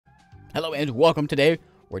Hello and welcome. Today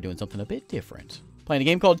we're doing something a bit different. Playing a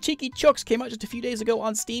game called Cheeky Chooks. Came out just a few days ago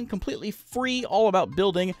on Steam, completely free, all about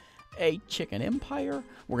building a chicken empire.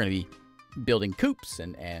 We're going to be building coops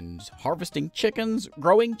and harvesting chickens,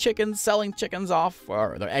 growing chickens, selling chickens off,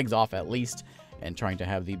 or their eggs off at least, and trying to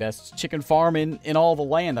have the best chicken farm in all the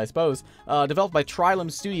land, I suppose. Developed by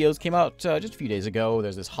Trilum Studios, came out just a few days ago.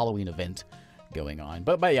 There's this Halloween event going on.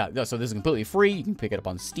 But yeah, so this is completely free. You can pick it up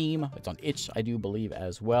on Steam. It's on itch, I do believe,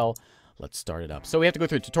 as well. Let's start it up. So we have to go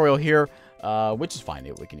through a tutorial here, which is fine.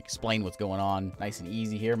 We can explain what's going on nice and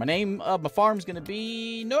easy here. My name of my farm's going to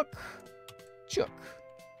be Nook Chook.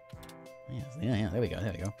 Yeah, there we go.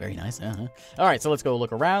 Very nice. All right, so let's go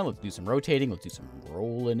look around. Let's do some rotating. Let's do some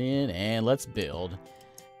rolling in, and let's build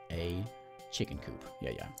a chicken coop.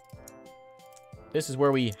 Yeah. This is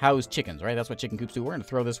where we house chickens, right? That's what chicken coops do. We're going to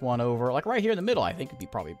throw this one over, like right here in the middle. I think it'd be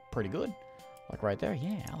probably pretty good. Like right there.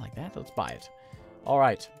 Yeah, I like that. Let's buy it. All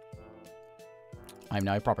right. I'm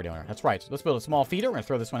now a property owner. That's right. Let's build a small feeder. We're going to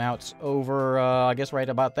throw this one out over, I guess, right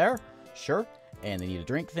about there. Sure. And they need to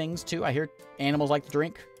drink things, too. I hear animals like to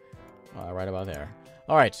drink. Right about there.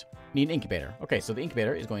 All right. Need an incubator. Okay, so the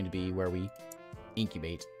incubator is going to be where we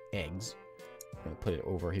incubate eggs. We're going to put it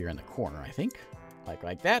over here in the corner, I think.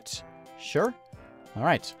 Like that. Sure. All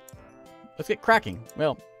right. Let's get cracking.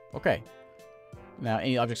 Well, okay. Now,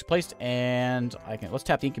 any objects placed, and let's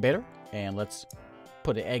tap the incubator, and let's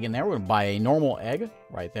put an egg in there. We're going to buy a normal egg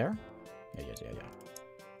right there. Yeah.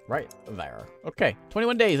 Right there. Okay.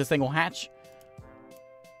 21 days, this thing will hatch.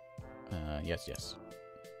 Yes.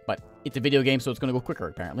 But it's a video game, so it's going to go quicker,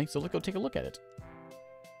 apparently. So let's go take a look at it.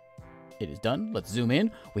 It is done. Let's zoom in.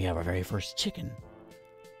 We have our very first chicken.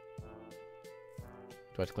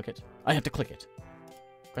 Do I have to click it? I have to click it.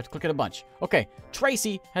 I have to click it a bunch. Okay.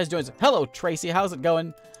 Tracy has joined us. Hello, Tracy. How's it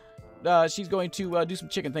going? She's going to do some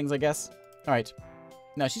chicken things, I guess. All right.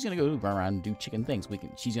 Now, she's going to go run around and do chicken things.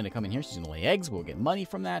 She's going to come in here. She's going to lay eggs. We'll get money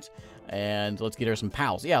from that. And let's get her some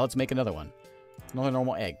pals. Yeah, let's make another one. Another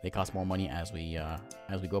normal egg. They cost more money as we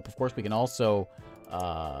go up. Of course, we can also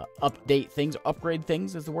update things. Upgrade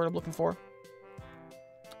things is the word I'm looking for.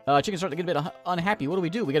 Chickens start to get a bit unhappy.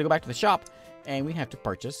 What do? We got to go back to the shop. And we have to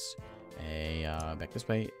purchase back this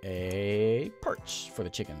way, a perch for the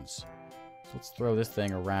chickens. So let's throw this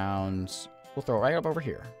thing around. We'll throw it right up over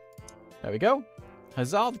here. There we go.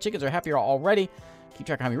 Huzzah, the chickens are happier already. Keep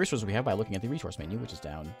track of how many resources we have by looking at the resource menu, which is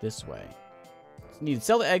down this way. So I need to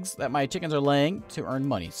sell the eggs that my chickens are laying to earn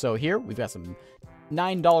money. So here, we've got some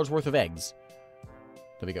 $9 worth of eggs.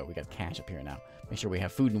 There we go. We got cash up here now. Make sure we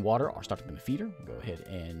have food and water are stocked up in the feeder. Go ahead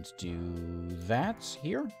and do that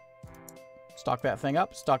here. Stock that thing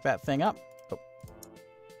up. Stock that thing up.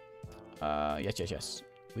 Oh. Yes.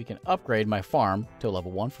 We can upgrade my farm to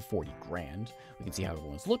level 1 for 40 grand. We can see how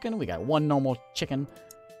everyone's looking. We got one normal chicken.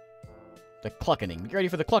 The cluckening. Get ready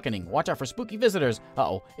for the cluckening. Watch out for spooky visitors.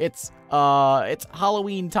 Uh-oh. It's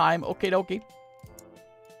Halloween time. Okie dokie.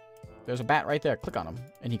 There's a bat right there. Click on him,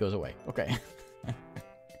 and he goes away. Okay.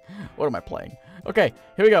 What am I playing? Okay,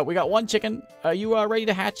 here we go. We got one chicken. Are you ready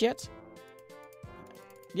to hatch yet?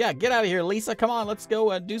 Yeah, get out of here, Lisa. Come on, let's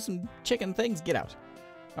go do some chicken things. Get out.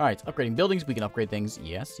 All right, upgrading buildings. We can upgrade things.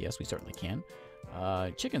 Yes, we certainly can.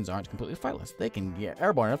 Chickens aren't completely flightless. They can get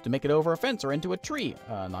airborne enough to make it over a fence or into a tree.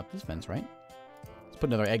 Not this fence, right? Let's put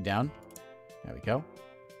another egg down. There we go.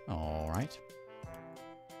 All right.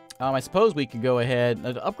 I suppose we could go ahead.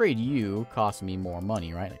 To upgrade you costs me more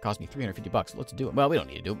money, right? It cost me $350. Let's do it. Well, we don't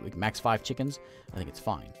need to do it. We can max 5 chickens. I think it's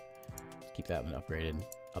fine. Let's keep that one upgraded,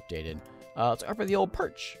 updated. Let's upgrade the old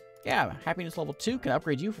perch. Yeah, happiness level 2. Can I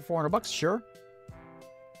upgrade you for $400? Sure.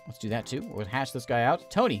 Let's do that too. We'll hatch this guy out.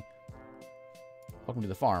 Tony, welcome to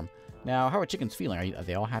the farm. Now, how are chickens feeling? Are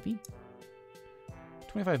they all happy?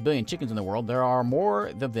 25 billion chickens in the world. There are more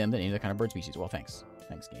of them than any other kind of bird species. Well, thanks.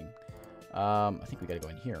 Thanks, game. I think we gotta go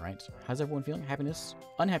in here, right? How's everyone feeling? Happiness?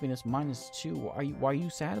 Unhappiness -2. Are you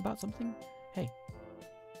sad about something? Hey.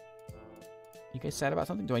 You guys sad about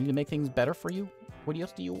something? Do I need to make things better for you? What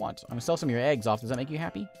else do you want? I'm gonna sell some of your eggs off. Does that make you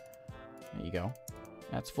happy? There you go.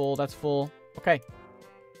 That's full. That's full. Okay.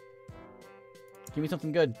 Give me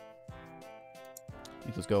something good.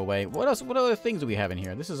 Let's go away. What else? What other things do we have in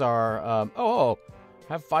here? This is our,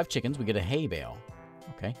 have 5 chickens. We get a hay bale.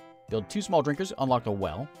 Okay. Build 2 small drinkers. Unlock a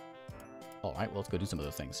well. All right. Well, let's go do some of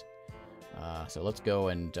those things. So let's go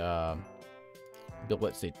and build,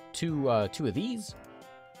 let's say, two of these.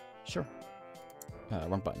 Sure.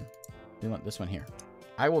 Wrong button. We want this one here.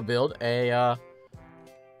 I will build a,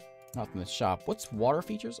 not in the shop. What's water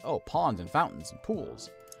features? Oh, ponds and fountains and pools.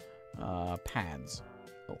 Paths.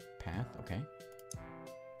 Oh, path. Okay.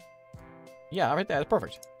 Yeah, right there. That's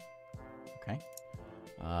perfect. Okay.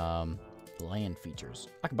 Land features.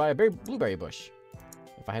 I could buy a blueberry bush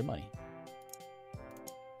if I had money.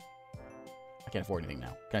 I can't afford anything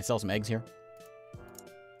now. Can I sell some eggs here?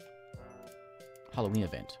 Halloween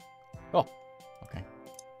event. Oh, okay.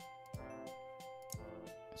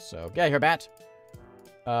 So, get out of here, bat.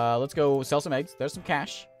 Let's go sell some eggs. There's some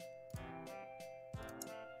cash.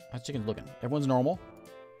 How's chickens looking? Everyone's normal.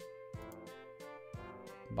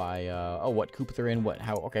 By, oh, what coop they're in, what,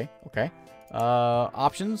 how, okay, okay.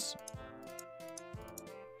 Options.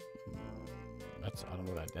 I don't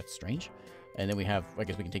know, that's strange. And then we have, I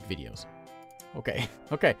guess we can take videos. Okay,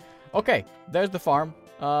 okay, okay. There's the farm.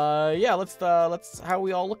 Yeah, let's, how are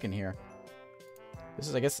we all looking here? This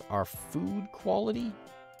is, I guess, our food quality.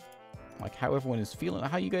 Like, how everyone is feeling.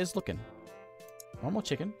 How you guys looking? Normal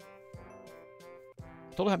chicken.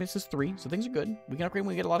 Total happiness is 3, so things are good. We can upgrade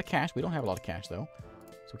when we get a lot of cash. We don't have a lot of cash, though.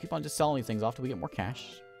 So we keep on just selling these things off till we get more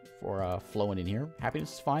cash for flowing in here.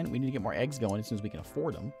 Happiness is fine. We need to get more eggs going as soon as we can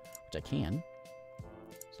afford them, which I can.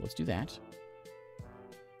 So let's do that.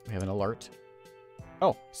 We have an alert.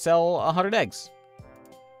 Oh, sell 100 eggs.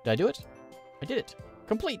 Did I do it? I did it.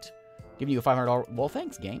 Complete. Giving you a $500. Well,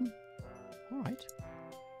 thanks, game. All right.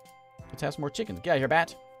 Let's have some more chickens. Get out of here,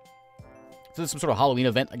 bat. So this is some sort of Halloween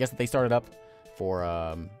event, I guess, that they started up for,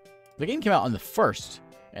 the game came out on the 1st,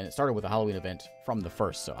 and it started with a Halloween event from the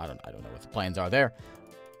 1st, so I don't know what the plans are there.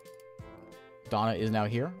 Donna is now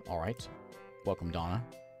here. All right. Welcome, Donna.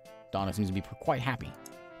 Donna seems to be quite happy.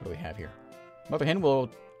 What do we have here? Mother hen will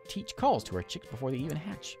teach calls to her chicks before they even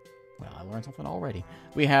hatch. Well, I learned something already.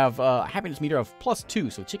 We have a happiness meter of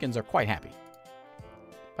 +2, so chickens are quite happy.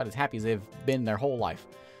 About as happy as they've been their whole life.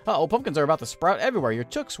 Uh-oh, pumpkins are about to sprout everywhere. Your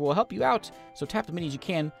chooks will help you out, so tap the minis you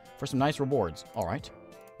can for some nice rewards. All right.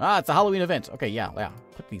 Ah, it's a Halloween event. Okay, yeah.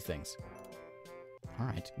 Click these things. All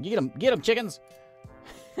right. Get them, chickens.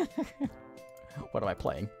 What am I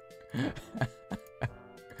playing?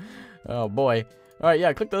 Oh, boy. All right,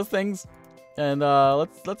 yeah, click those things, and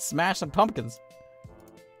let's smash some pumpkins.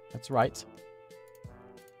 That's right.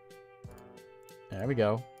 There we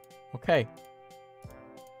go. Okay.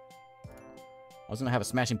 I was going to have a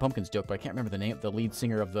Smashing Pumpkins joke, but I can't remember the name, the lead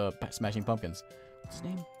singer of the Smashing Pumpkins. What's his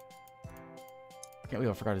name? I can't believe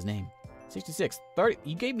I forgot his name. 66. 30.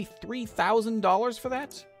 You gave me $3,000 for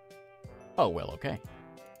that? Oh, well, okay.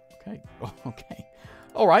 Okay. Okay.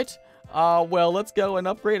 All right. Well, let's go and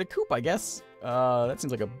upgrade a coop, I guess. That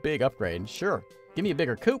seems like a big upgrade. Sure. Give me a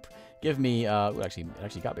bigger coop. Give me, ooh, actually, it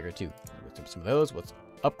actually got bigger, too. Some of those. Let's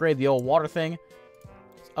upgrade the old water thing.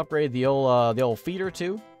 Let's upgrade the old feeder,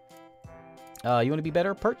 too. You want to be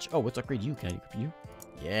better? Perch? Oh, let's upgrade you. Can I upgrade you?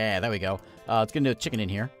 Yeah, there we go. Let's get a chicken in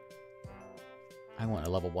here. I want a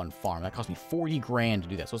level 1 farm. That cost me 40 grand to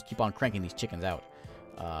do that. So let's keep on cranking these chickens out.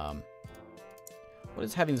 What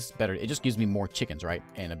is having this better? It just gives me more chickens, right?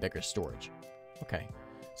 And a bigger storage. Okay.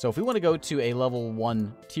 So if we want to go to a level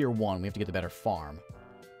 1, tier 1, we have to get the better farm.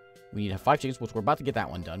 We need to have 5 chickens, which we're about to get that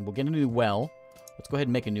one done. We'll get a new well. Let's go ahead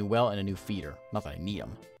and make a new well and a new feeder. Not that I need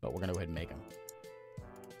them, but we're going to go ahead and make them.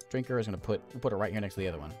 Drinker is going to put it right here next to the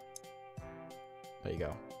other one. There you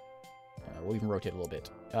go. We'll even rotate a little bit.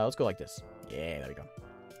 Let's go like this. Yeah, there we go.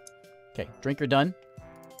 Okay, drinker done.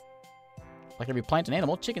 Like every plant and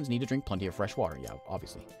animal, chickens need to drink plenty of fresh water. Yeah,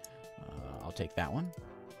 obviously. I'll take that one,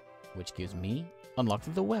 which gives me unlock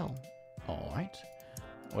the well. All right.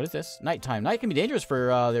 What is this? Nighttime. Night can be dangerous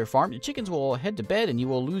for their farm. Your chickens will head to bed, and you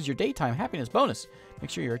will lose your daytime happiness bonus. Make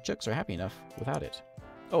sure your chooks are happy enough without it.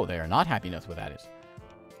 Oh, they are not happy enough without it.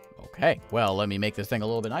 Okay, well, let me make this thing a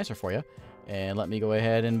little bit nicer for you. And let me go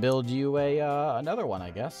ahead and build you another one,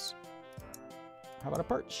 I guess. How about a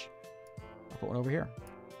perch? I'll put one over here.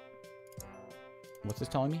 What's this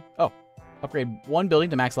telling me? Oh, upgrade 1 building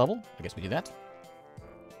to max level. I guess we do that.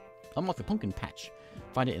 Unlock the pumpkin patch.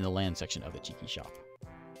 Find it in the land section of the Cheeky shop.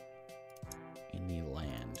 In the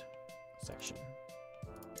land section.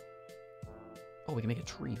 Oh, we can make a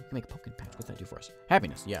tree. We can make a pumpkin patch. What's that do for us?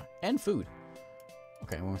 Happiness, yeah. And food.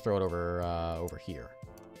 Okay, I'm going to throw it over here.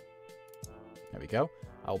 There we go.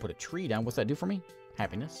 I will put a tree down. What's that do for me?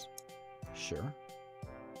 Happiness. Sure.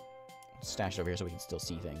 Stash it over here so we can still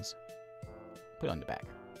see things. Put it on the back.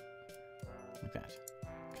 Like that.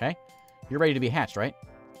 Okay. You're ready to be hatched, right?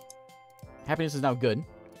 Happiness is now good.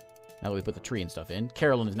 Now that we put the tree and stuff in.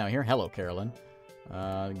 Carolyn is now here. Hello, Carolyn.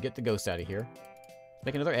 Get the ghost out of here.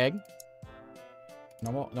 Make another egg.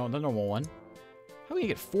 Normal. No, the normal one. How do we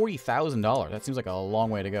get $40,000? That seems like a long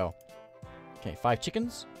way to go. Okay, 5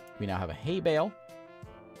 chickens. We now have a hay bale.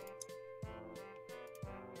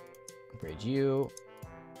 Upgrade you.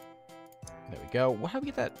 There we go. How do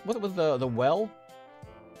we get that? What was the well?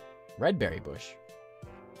 Red berry bush.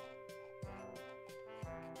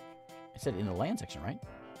 It said in the land section, right?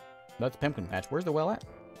 That's pumpkin patch. Where's the well at?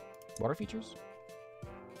 Water features?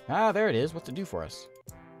 Ah, there it is. What's it do for us?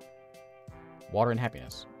 Water and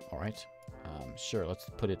happiness. All right. Sure, let's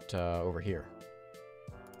put it over here.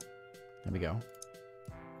 There we go.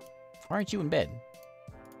 Why aren't you in bed?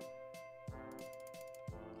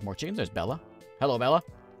 More chickens. There's Bella. Hello, Bella.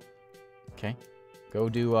 Okay. Go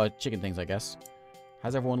do chicken things, I guess.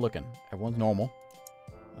 How's everyone looking? Everyone's normal.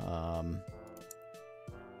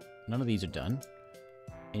 None of these are done.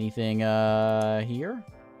 Anything here?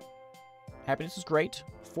 Happiness is great.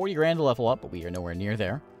 40 grand to level up, but we are nowhere near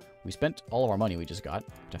there. We spent all of our money we just got,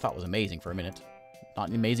 which I thought was amazing for a minute.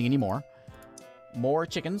 Not amazing anymore. More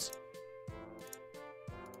chickens.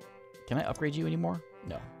 Can I upgrade you anymore?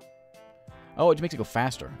 No. Oh, it makes it go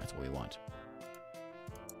faster. That's what we want.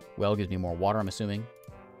 Well, gives me more water, I'm assuming.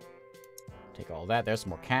 Take all that. There's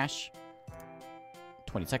some more cash.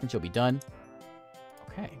 20 seconds, you'll be done.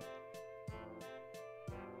 Okay.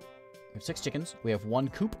 We have 6 chickens. We have 1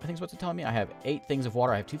 coop, I think is what it's telling me. I have 8 things of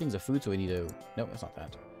water. I have 2 things of food, so we need to... No, that's not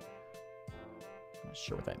that. I'm not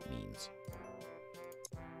sure what that means.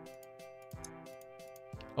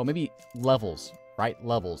 Oh, maybe levels, right?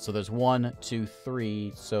 Levels. So there's 1, 2,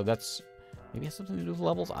 3. So that's... Maybe it has something to do with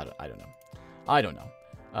levels? I don't know. I don't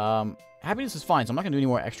know. Happiness is fine, so I'm not going to do any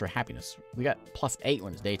more extra happiness. We got +8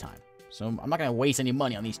 when it's daytime. So I'm not going to waste any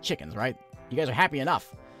money on these chickens, right? You guys are happy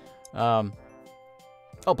enough.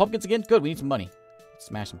 Oh, pumpkins again? Good, we need some money. Let's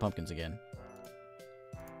smash some pumpkins again.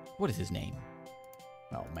 What is his name?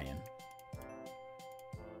 Oh, man.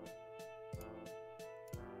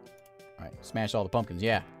 Alright, smash all the pumpkins,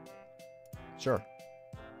 yeah. Sure.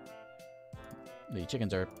 The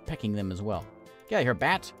chickens are pecking them as well. Get out of here,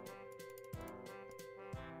 bat!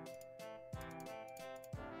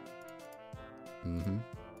 Mm-hmm.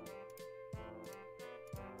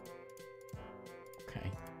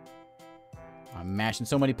 Okay. I'm mashing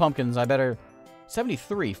so many pumpkins, I better...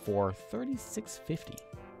 73 for 36.50.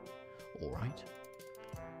 Alright.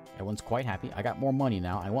 Everyone's quite happy. I got more money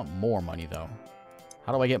now. I want more money, though.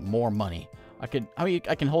 How do I get more money? I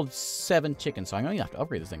can hold 7 chickens, so I'm going to have to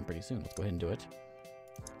upgrade this thing pretty soon. Let's go ahead and do it.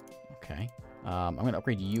 Okay. I'm going to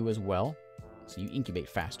upgrade you as well, so you incubate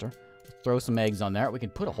faster. Throw some eggs on there. We can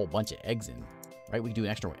put a whole bunch of eggs in, right? We can do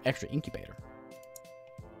an extra incubator.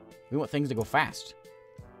 We want things to go fast.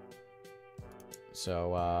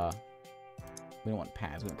 So, we don't want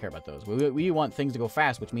pads. We don't care about those. We want things to go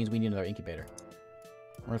fast, which means we need another incubator.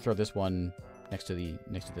 We're going to throw this one next to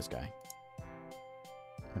this guy.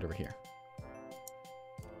 Right over here.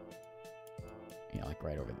 Yeah, like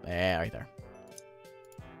right over there. Yeah, right there.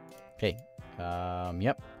 Okay.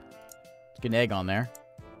 Yep. Let's get an egg on there.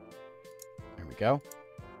 There we go.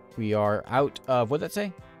 We are out of... What did that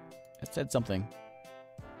say? It said something.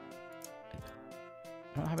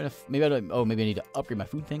 I don't have enough... Maybe I don't... Oh, maybe I need to upgrade my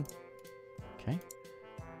food thing. Okay.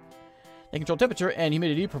 They control temperature and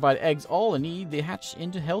humidity, provide eggs all and need they hatch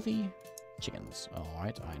into healthy chickens.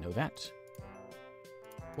 Alright, I know that.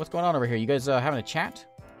 What's going on over here? You guys having a chat?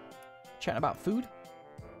 Chatting about food?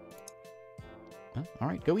 Huh?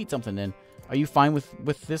 Alright, go eat something then. Are you fine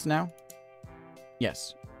with this now?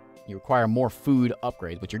 Yes. You require more food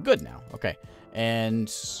upgrades, but you're good now. Okay.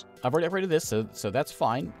 And I've already upgraded this, so that's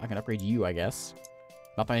fine. I can upgrade you, I guess.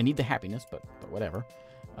 Not that I need the happiness, but whatever.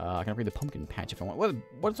 I can upgrade the pumpkin patch if I want.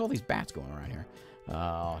 What's all these bats going around here?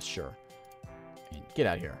 Sure. And get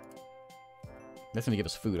out of here. That's going to give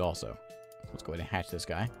us food also. Let's go ahead and hatch this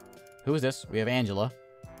guy. Who is this? We have Angela.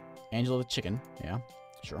 Angela the chicken. Yeah,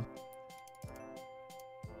 sure.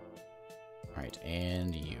 Alright,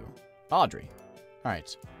 and you. Audrey.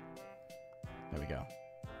 Alright. There we go.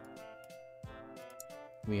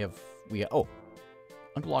 We have... Oh!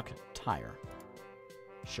 Unlock tire.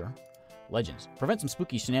 Sure. Legends. Prevent some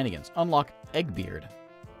spooky shenanigans. Unlock Eggbeard.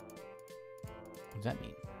 What does that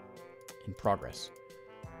mean? In progress.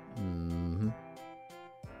 Mm-hmm.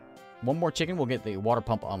 One more chicken, we'll get the water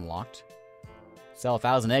pump unlocked. Sell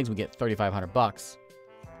 1,000 eggs, we get 3,500 bucks.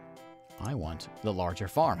 I want the larger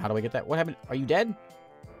farm. How do I get that? What happened? Are you dead?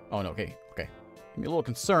 Oh, no. Okay. Okay. I'm a little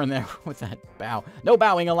concerned there with that bow. No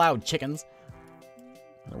bowing allowed, chickens.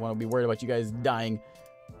 I don't want to be worried about you guys dying.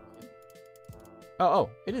 Oh,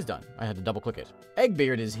 it is done. I had to double click it.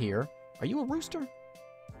 Eggbeard is here. Are you a rooster?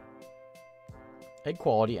 Egg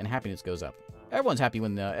quality and happiness goes up. Everyone's happy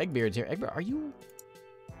when the Eggbeard's here. Eggbeard, are you...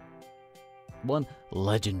 One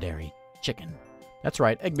legendary chicken. That's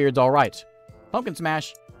right. Eggbeard's all right. Pumpkin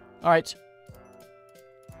smash. All right.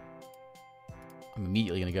 I'm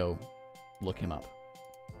immediately going to go look him up.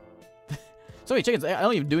 So many chickens. I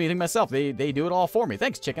don't even do anything myself. They do it all for me.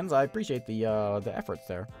 Thanks, chickens. I appreciate the efforts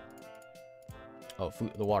there. Oh,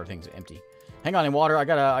 food, the water thing's empty. Hang on in water. I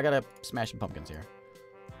gotta smash some pumpkins here.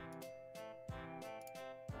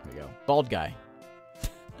 There we go. Bald guy.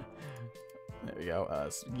 There we go.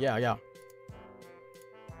 Yeah.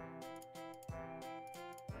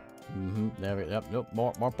 There we go. Yep, nope.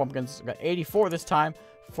 More pumpkins. Got 84 this time.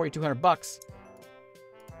 4,200 bucks.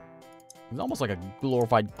 It's almost like a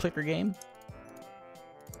glorified clicker game.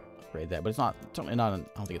 Upgrade that, but it's not. Certainly not. I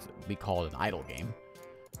don't think it's be called an idle game.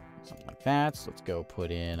 Something like that. So let's go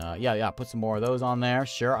put in. Yeah. Put some more of those on there.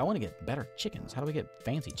 Sure. I want to get better chickens. How do we get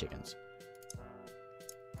fancy chickens?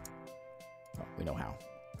 Oh, we know how.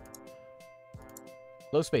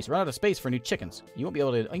 Low space. Run out of space for new chickens. You won't be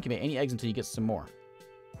able to incubate any eggs until you get some more.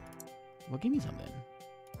 Well, give me some then.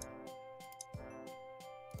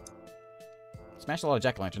 Smash a lot of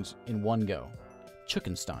jack-o'-lanterns in one go.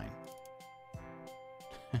 Chookenstein.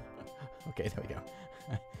 Okay, there we go.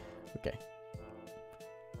 Okay.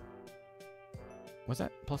 What's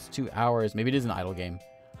that? Plus 2 hours. Maybe it is an idle game.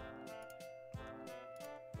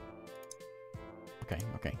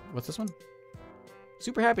 Okay. What's this one?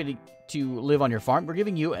 Super happy to live on your farm. We're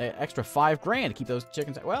giving you an extra $5,000 to keep those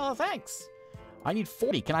chickens. Well, thanks. I need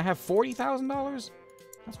 40. Can I have $40,000?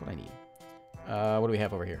 That's what I need. What do we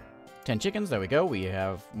have over here? 10 chickens. There we go. We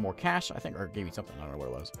have more cash, I think, or gave me something. I don't know what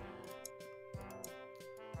it was.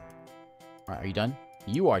 All right, are you done?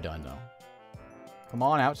 You are done, though. Come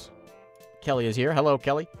on out. Kelly is here. Hello,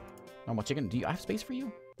 Kelly. Normal chicken. Do I have space for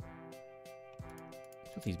you?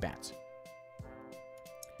 What's with these bats?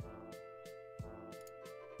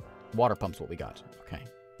 Water pump's what we got. Okay.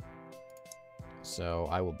 So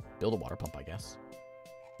I will build a water pump, I guess.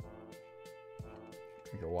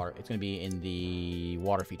 Drink your water. It's going to be in the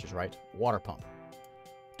water features, right? Water pump.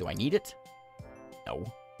 Do I need it? No.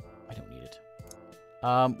 I don't need it.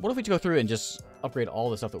 What if we go through and just upgrade all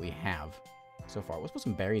the stuff that we have so far? Let's put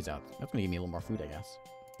some berries out. That's going to give me a little more food, I guess.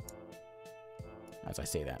 As I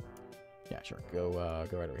say that. Yeah, sure. Go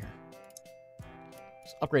right over here.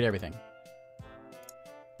 Just upgrade everything.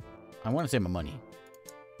 I want to save my money.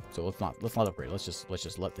 So let's not upgrade. Let's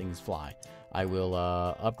just let things fly. I will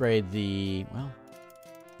upgrade the, well,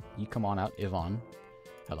 you come on out, Yvonne.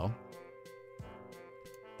 Hello.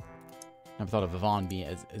 Never thought of Yvonne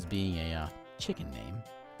as being a chicken name,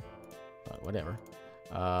 but whatever.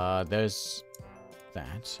 There's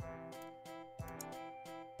that.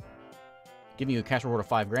 Giving you a cash reward of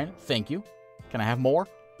 $5,000. Thank you. Can I have more?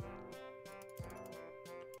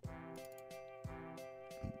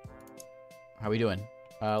 How we doing?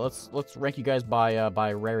 Let's rank you guys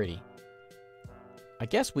by rarity. I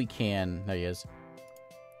guess we can. There he is.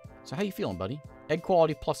 So how you feeling, buddy? Egg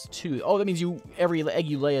quality +2. Oh, that means every egg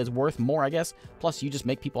you lay is worth more, I guess. Plus, you just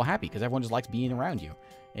make people happy because everyone just likes being around you,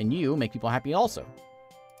 and you make people happy also.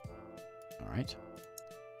 All right.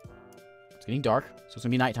 It's getting dark, so it's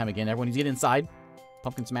gonna be nighttime again. Everyone needs to get inside.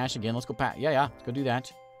 Pumpkin smash again. Let's go yeah. Let's go do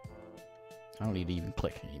that. I don't need to even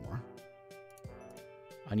click anymore.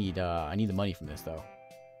 I need the money from this though.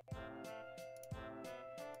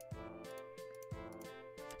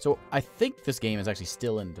 So I think this game is actually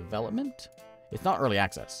still in development. It's not early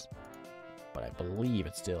access, but I believe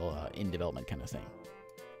it's still in development kind of thing.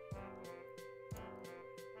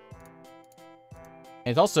 And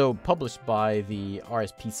it's also published by the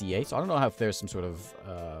RSPCA, so I don't know if there's some sort of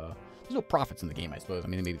there's no profits in the game, I suppose. I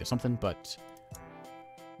mean, maybe there's something, but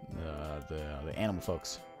the animal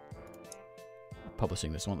folks are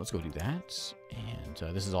publishing this one. Let's go do that.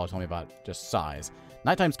 And this is all telling me about just size.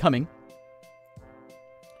 Nighttime's coming.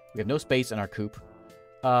 We have no space in our coop.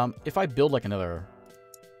 If I build like another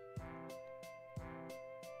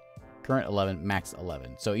current 11, max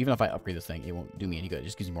 11. So even if I upgrade this thing, it won't do me any good. It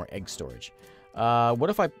just gives me more egg storage. What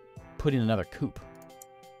if I put in another coop?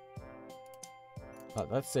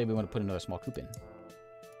 Let's say we want to put another small coop in.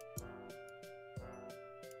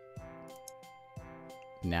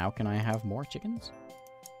 Now can I have more chickens?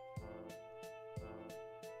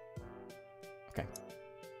 Okay.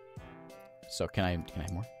 So can I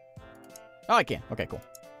have more? Oh, I can. Okay, cool.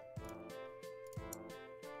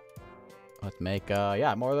 Let's make,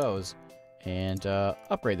 yeah, more of those. And,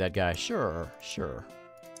 upgrade that guy. Sure. Are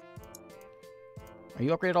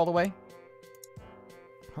you upgraded all the way?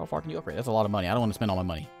 How far can you upgrade? That's a lot of money. I don't want to spend all my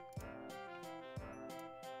money.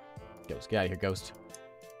 Ghost, get out of here, Ghost.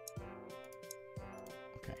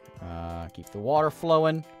 Okay, keep the water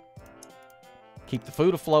flowing. Keep the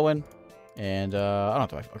food flowing. And, I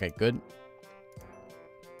don't have to, okay, good.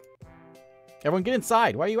 Everyone get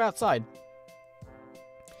inside. Why are you outside?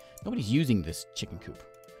 Nobody's using this chicken coop.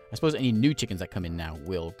 I suppose any new chickens that come in now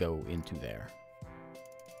will go into there.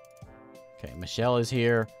 Okay, Michelle is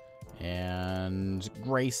here. And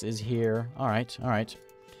Grace is here. All right, all right.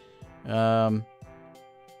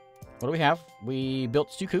 What do we have? We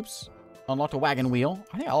built 2 coops. Unlocked a wagon wheel.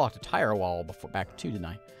 I think I unlocked a tire wall before back too, didn't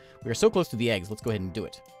I? We are so close to the eggs. Let's go ahead and do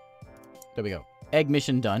it. There we go. Egg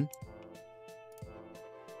mission done.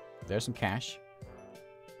 There's some cash.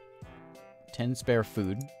 10 spare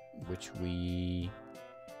food, which we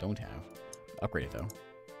don't have. Upgrade it, though.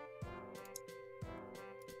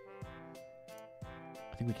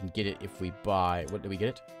 I think we can get it if we buy... What, did we get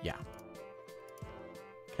it? Yeah.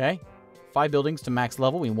 Okay. 5 buildings to max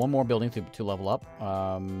level. We need 1 more building to level up.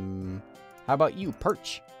 How about you?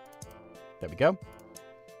 Perch. There we go.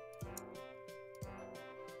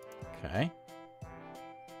 Okay.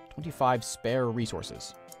 25 spare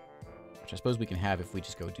resources. Which I suppose we can have if we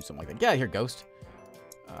just go do something like that. Get out of here, ghost.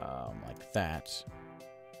 Like that.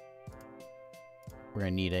 We're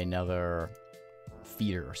going to need another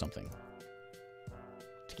feeder or something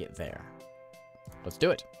to get there. Let's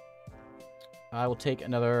do it. I will take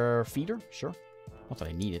another feeder. Sure. Not that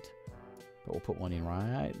I need it. But we'll put one in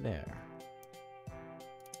right there.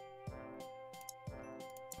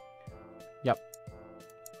 Yep.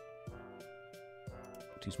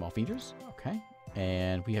 2 small feeders. Okay.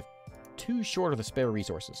 And we have 2 short of the spare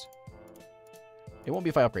resources. It won't be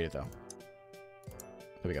if I upgrade it, though.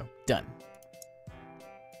 There we go. Done.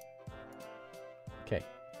 Okay.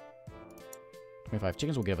 25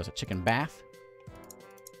 chickens will give us a chicken bath.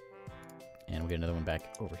 And we'll get another one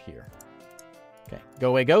back over here. Okay. Go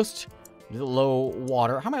away, ghost. A little low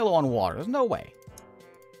water. How am I low on water? There's no way.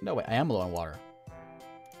 No way. I am low on water.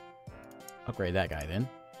 Upgrade that guy, then.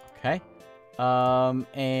 Okay.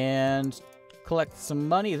 And collect some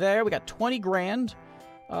money there. We got 20 grand.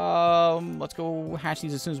 Let's go hatch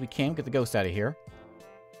these as soon as we can. Get the ghost out of here.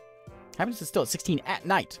 Happiness is still at 16 at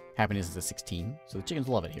night. Happiness is at 16, so the chickens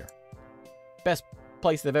love it here. Best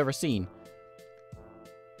place they've ever seen.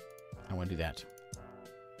 I want to do that.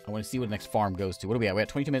 I want to see what the next farm goes to. What do we have? We got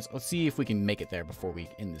 22 minutes. Let's see if we can make it there before we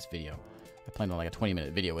end this video. I planned on like a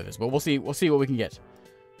 20-minute video with this, but we'll see. We'll see what we can get.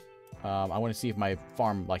 I want to see if my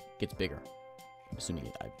farm like gets bigger. I'm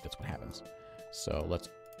assuming that's what happens. So let's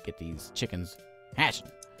get these chickens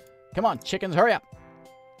hatching. Come on, chickens, hurry up!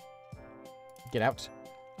 Get out.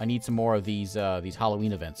 I need some more of these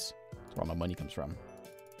Halloween events. That's where all my money comes from.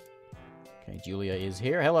 Okay, Julia is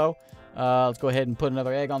here. Hello. Let's go ahead and put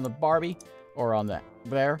another egg on the Barbie. Or on that.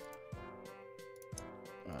 There.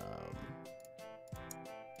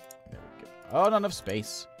 There we go. Oh, not enough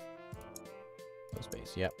space. No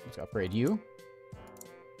space. Yep. Let's upgrade you.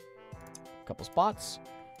 A couple spots.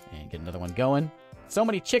 And get another one going. So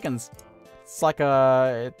many chickens. It's like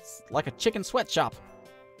a chicken sweatshop.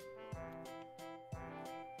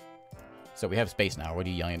 So we have space now. What are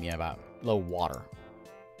you yelling at me about? Low water.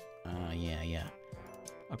 Yeah.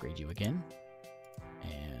 Upgrade you again.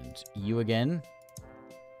 And you again.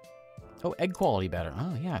 Oh, egg quality better.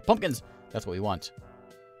 Oh, yeah. Pumpkins. That's what we want.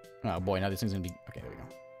 Oh, boy. Now this thing's going to be... Okay, there we go.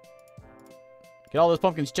 Get all those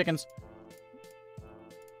pumpkins, chickens.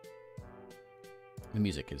 The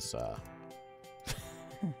music is...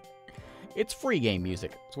 It's free game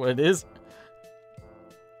music. That's what it is.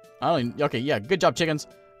 I don't even... Okay, yeah. Good job, chickens.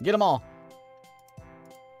 Get them all.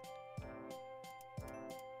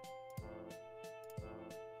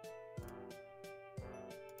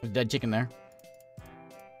 There's a dead chicken there.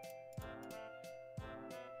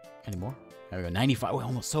 Any more? There we go. 95. Oh,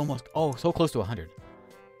 almost. Oh, so close to 100.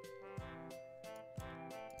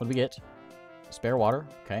 What do we get? Spare water.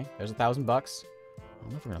 Okay. There's $1,000. I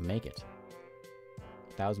don't know if we're gonna make it.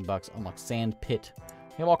 $1,000. Unlock sand pit.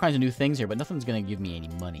 We have all kinds of new things here, but nothing's gonna give me any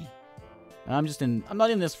money. And I'm not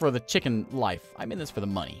in this for the chicken life. I'm in this for the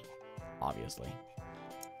money. Obviously.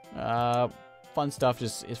 Fun stuff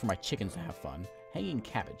just is for my chickens to have fun. Hanging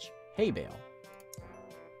cabbage. Hay bale.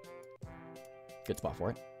 Good spot for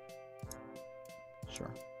it.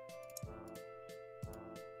 Sure.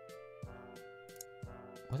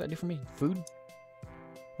 What does that do for me? Food?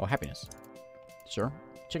 Oh, happiness. Sure.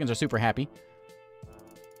 Chickens are super happy.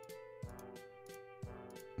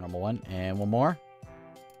 Normal one. And one more.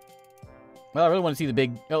 Well, I really want to see the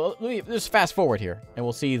big... Oh, let me just fast forward here. And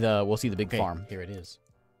we'll see the big farm. Here it is.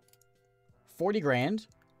 40 grand.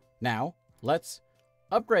 Now, let's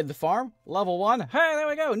upgrade the farm. Level 1. Hey, there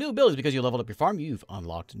we go. New buildings. Because you leveled up your farm, you've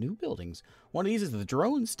unlocked new buildings. One of these is the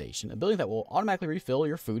drone station. A building that will automatically refill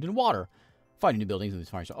your food and water. Find new buildings in this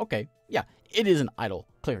farm. Okay. Yeah. It is an idle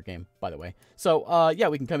clicker game, by the way. So, yeah,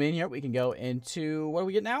 we can come in here. We can go into... What do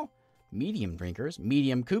we get now? Medium drinkers.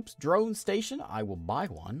 Medium coops. Drone station. I will buy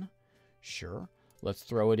one. Sure. Let's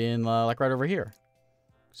throw it in, like, right over here.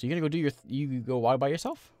 So you're going to go do your... You go by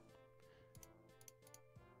yourself?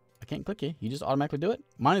 can't click you. You just automatically do it.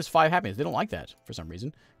 -5 happiness. They don't like that for some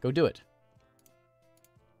reason. Go do it.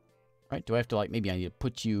 Right? Do I have to, like, maybe I need to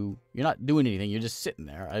put you... You're not doing anything. You're just sitting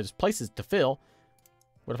there. There's places to fill.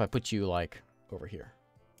 What if I put you, like, over here?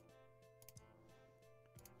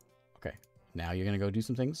 Okay. Now you're going to go do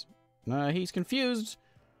some things. He's confused.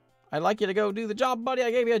 I'd like you to go do the job, buddy.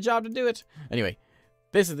 I gave you a job to do it. Anyway,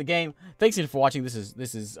 this is the game. Thanks again for watching. This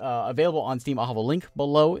is available on Steam. I'll have a link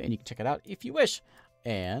below, and you can check it out if you wish.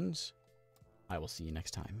 And I will see you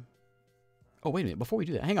next time. Oh, wait a minute. Before we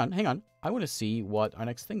do that, hang on. I want to see what our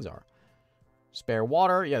next things are. Spare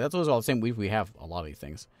water. Yeah, those are all the same. We have a lot of these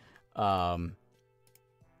things. Unlock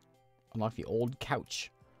the old couch.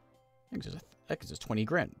 That gives us 20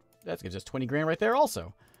 grand. That gives us 20 grand right there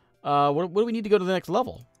also. What do we need to go to the next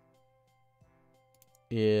level?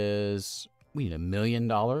 We need $1 million.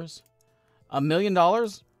 $1 million?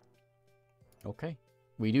 Okay.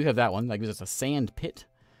 We do have that one. That gives us a sand pit.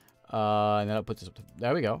 And that'll put this up to...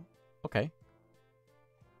 There we go. Okay.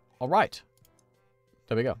 All right.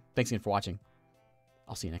 There we go. Thanks again for watching.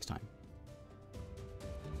 I'll see you next time.